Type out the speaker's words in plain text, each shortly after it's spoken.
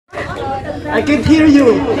I can't hear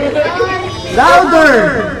you.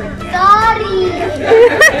 Louder. Sorry.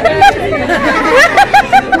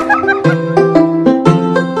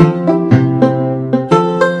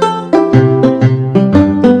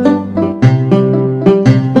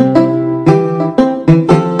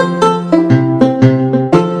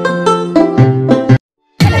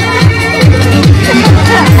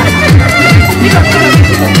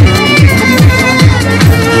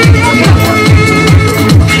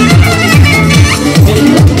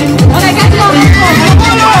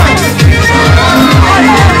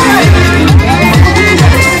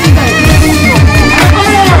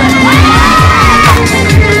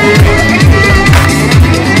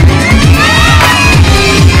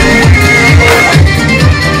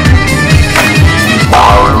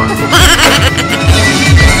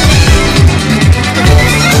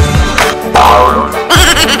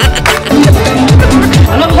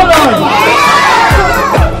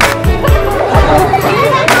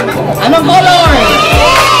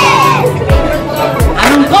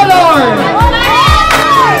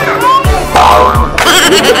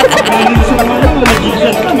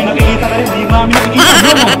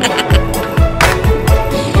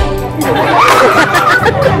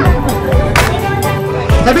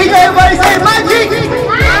 Sabi ko, everybody say magic!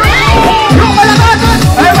 Yung malakas!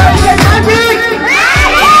 Everybody say magic!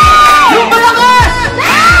 Yung malakas!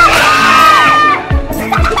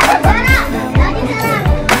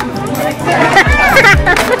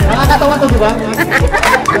 Nakakatawa to, diba?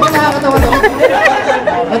 Diba nakakatawa to?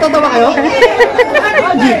 Natatawa kayo?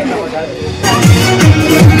 Magic!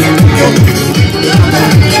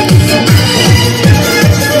 Meron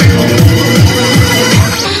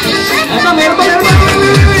ba?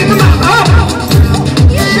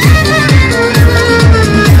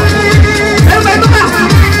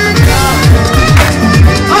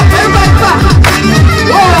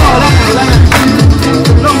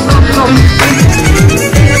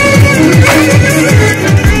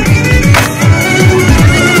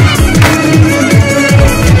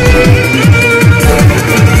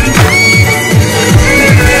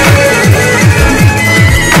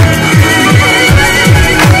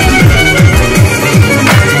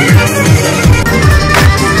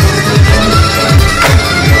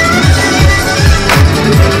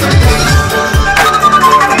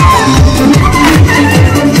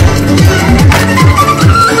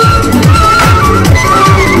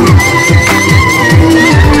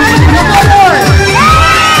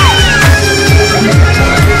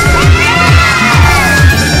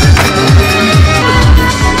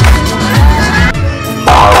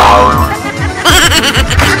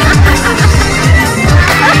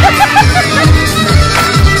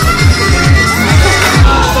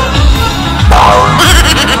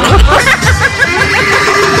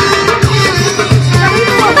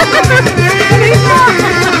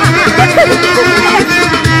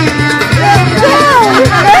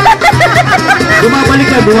 Bumabalik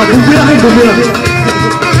ka, bumila kayo, bumila.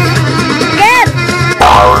 Get!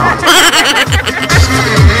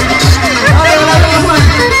 Okay, wala lang naman.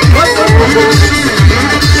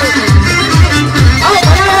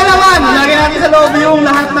 Pangalaman, lagyan natin sa loob yung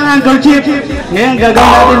lahat ng handkerchief. Ngayon, gagawin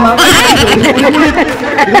natin mga... Ulit.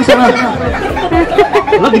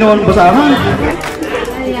 Wala, ginawa ng basahan.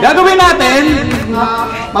 Gagawin natin,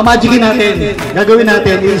 mamagicin natin. Gagawin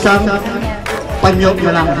natin isang panyo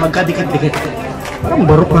na lang, magkadikit-dikit. Parang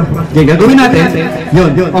barok pa. Okay, gagawin natin.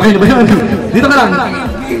 Yun. Okay na ba yun? Dito ka lang.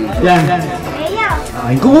 Yan.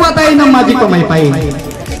 Okay, kukuha tayo ng magic pamaypay.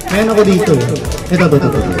 Ngayon ako dito. Ito.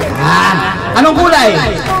 Yan. Anong kulay?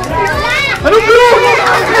 Anong blue?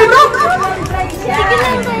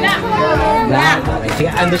 Black. Okay,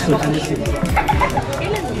 sige, understood.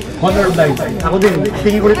 Honor blind. Ako din.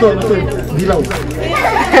 Tingin ko rito. Dilaw.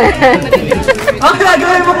 Okay,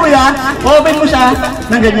 gagawin mo kuya. Open mo siya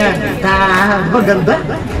ng ganyan. Maganda.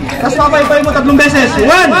 Tapos papaypay mo 3 beses. 1,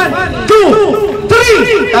 2,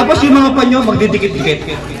 3. Tapos yung mga panyo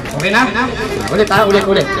magdidikit-dikit. Okay na? Ulit.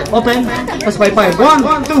 Open. Tapos paypay.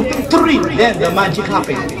 1, 2, 3. Then the magic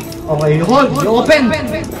happen. Okay, you hold. You open.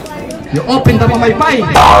 You open the pamaypay.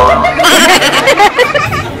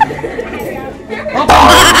 Open.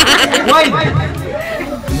 Wide.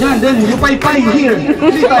 Yan, then you paypay here.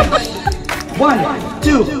 3 times. 1,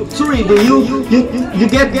 2, 3. Do you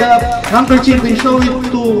get the handkerchief and show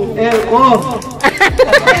it to air? Oh.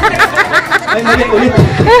 Ay, mali ulit.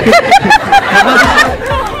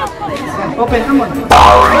 Open, come on.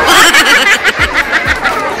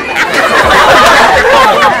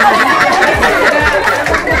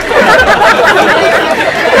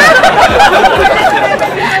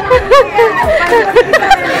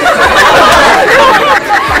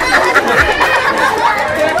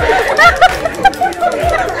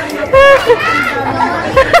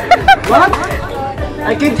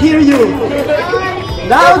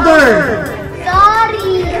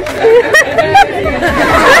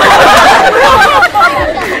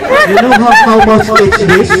 You know how much is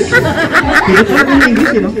this? You look in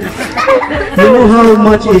English, you know? You know how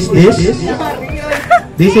much is this?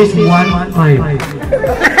 This is 1.5.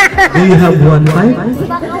 Do you have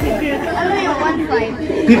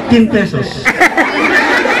 1.5? 15 pesos.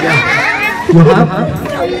 Yeah. You have?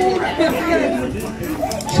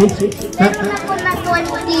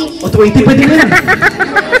 O 20 pwede na yan.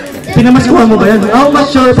 Pinamaskuhan mo ba yan? How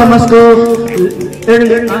much your pamasko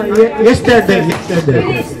earlier? Yesterday.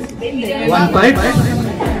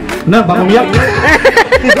 1.5? Na, baka umiyak.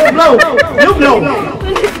 You blow.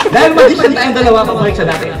 Dahil mag-isang tayong dalawa pabalik sa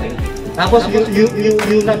dati. Tapos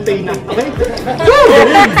you not pay na. Okay?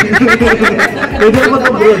 Pwede naman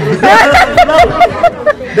ang bro.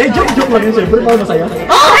 Dahil joke lang yun sir. Pero masaya.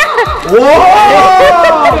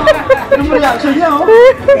 Wow! Anong reaction niya oh?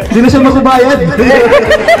 Hindi na siya makabayad.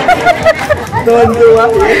 Tuwan-tuwa.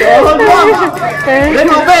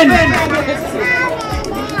 Then open!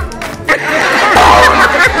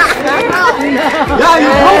 Yeah,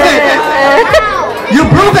 you broke it! You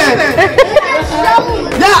broke it!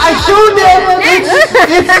 Yeah, I showed it! It's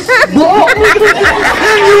buo!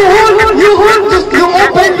 And you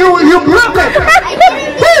open, you broke it!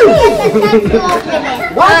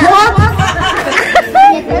 What?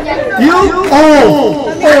 You,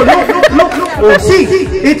 look. Oh, see,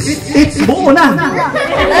 it's buo na.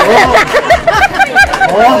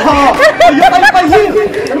 Yung paypay here.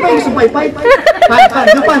 Ano ba yung gusto paypay?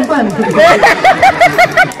 Pan.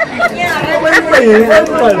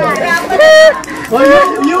 Oh,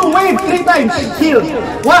 you wave 3 times. Here. 1,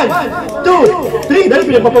 2, 3. Dahil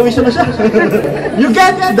pinagpapawisan na siya. You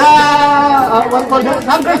get the, what called that?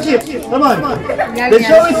 Handkerchief. Come on. Then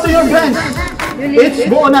show it to your friends. It's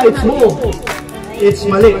buo na, it's buo. It's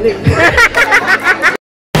mali.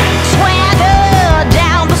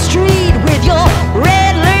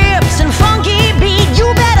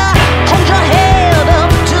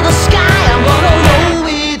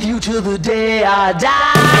 The day I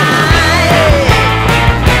die.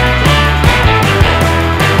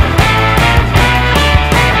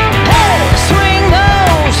 Hey, swing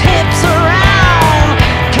those hips around.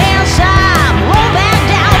 Can't stop, won't back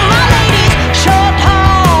down. My ladies, short,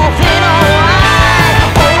 tall, thin or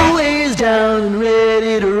wide, always down and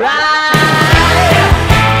ready to ride.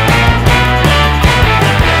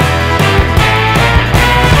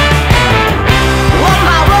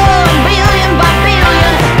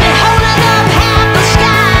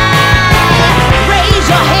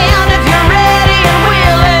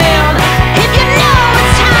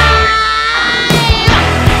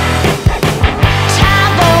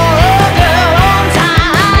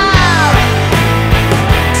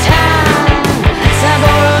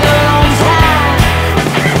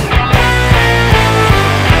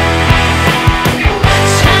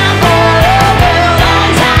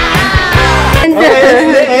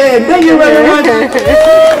 Thank you very much.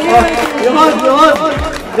 You hold.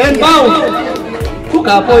 Then bow.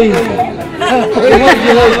 Kapoy.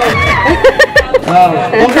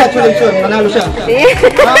 Congratulations, manalo siya.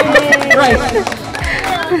 Right.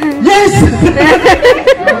 Yes!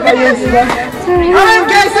 Alright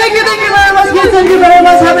guys, thank you very much. Yes, thank you very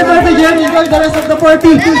much. Happy birthday, Jen. Enjoy the rest of the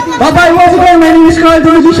party. Bye-bye. Once again, my name is Carl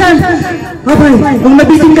the Magician. Bye-bye. Kung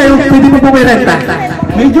nabitin kayo, pwede po may renta.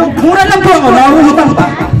 Medyo mura lang po ako. Nakahulutang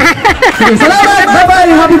pa. Sige, salamat!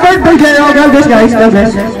 Bye-bye! Happy birthday! God bless guys! God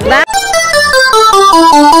bless!